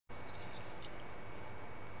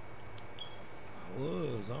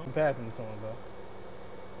I'm passing it to him, bro.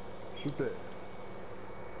 Shoot that.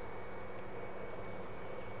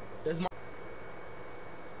 That's my.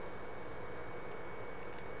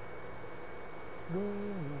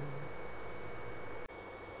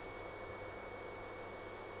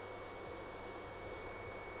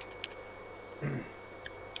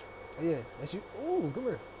 Oh yeah, that's you. Ooh, come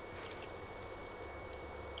here.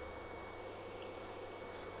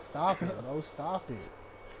 Stop it, bro. Stop it.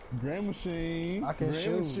 Grand machine. I can Grand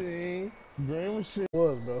shoot. machine. Grand machine.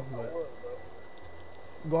 Was, bro.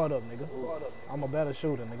 But guard up, nigga. I'm a better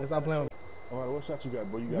shooter, nigga. Stop playing with me. All right, what shot you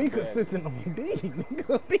got, bro? You got Be bad. consistent on B,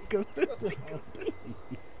 nigga. Be consistent on B.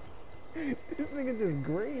 This nigga just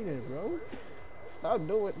greening, bro. Stop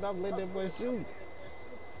doing it. Stop letting that boy shoot.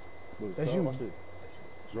 Look, That's draw, you. watch it.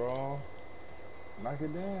 Draw. Knock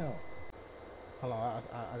it down. Hold on,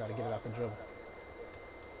 I gotta get it out the dribble.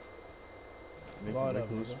 Make Guard him up,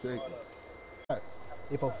 respect.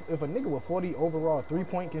 If a nigga with 40 overall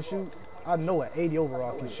 3-point can shoot, I know an 80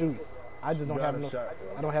 overall can shoot. I just don't have no. Shot,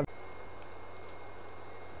 I don't have.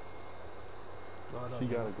 She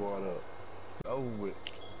gotta go out up. Over with.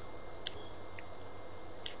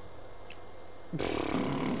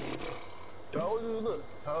 Told you, look.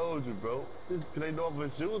 Told you, bro. Cause they know I'm a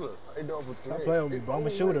shooter. They know I'm a threat. Stop playing with me, bro. I'm a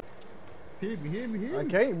shooter. Hit me. I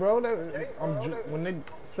can't, bro. When they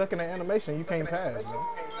stuck in the animation, you can't pass, bro.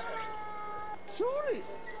 Shoot it.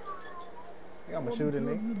 I'm a shooter,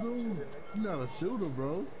 nigga. You're not a shooter,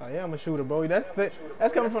 bro. I am a shooter, bro. That's it.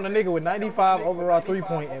 That's coming from the nigga with 95 overall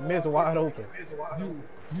 3-point and missed wide open.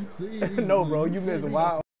 You see? No, bro. You missed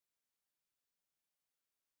wide.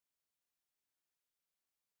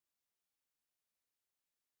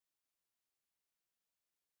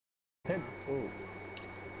 Oh.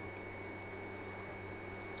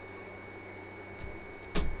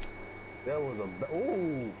 That was a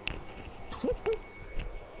ooh.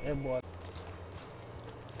 That boy.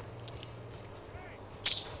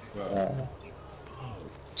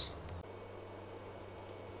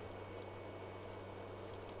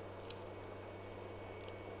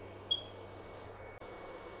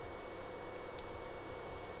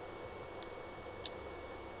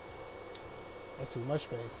 That's too much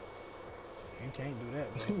space. You can't do that,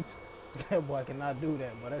 bro. That boy cannot do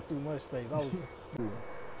that, but that's too much space.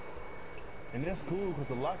 And that's cool because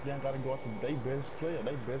the lockdown got to go out to their best player,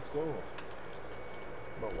 their best scorer.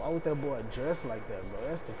 But why would that boy dress like that, bro?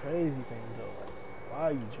 That's the crazy thing, though. Like, why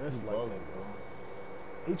are you dressed like that, bro?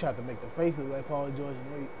 He tried to make the face look like Paul George.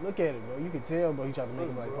 Look at it, bro. You can tell, bro. He tried to make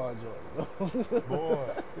him like Paul George, bro. Boy.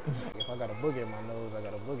 If I got a boogie in my nose, I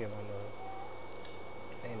got a boogie in my nose.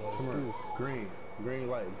 Ain't no excuse. Green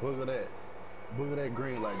light. Booger that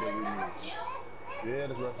green light that we need. Yeah,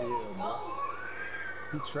 that's right here, bro.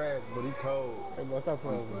 He trash, but he cold. Hey, boy, stop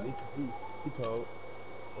playing with me. He cold.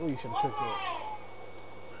 Oh, you should have took that.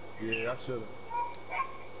 Yeah, I should have.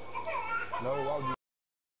 No, why would you?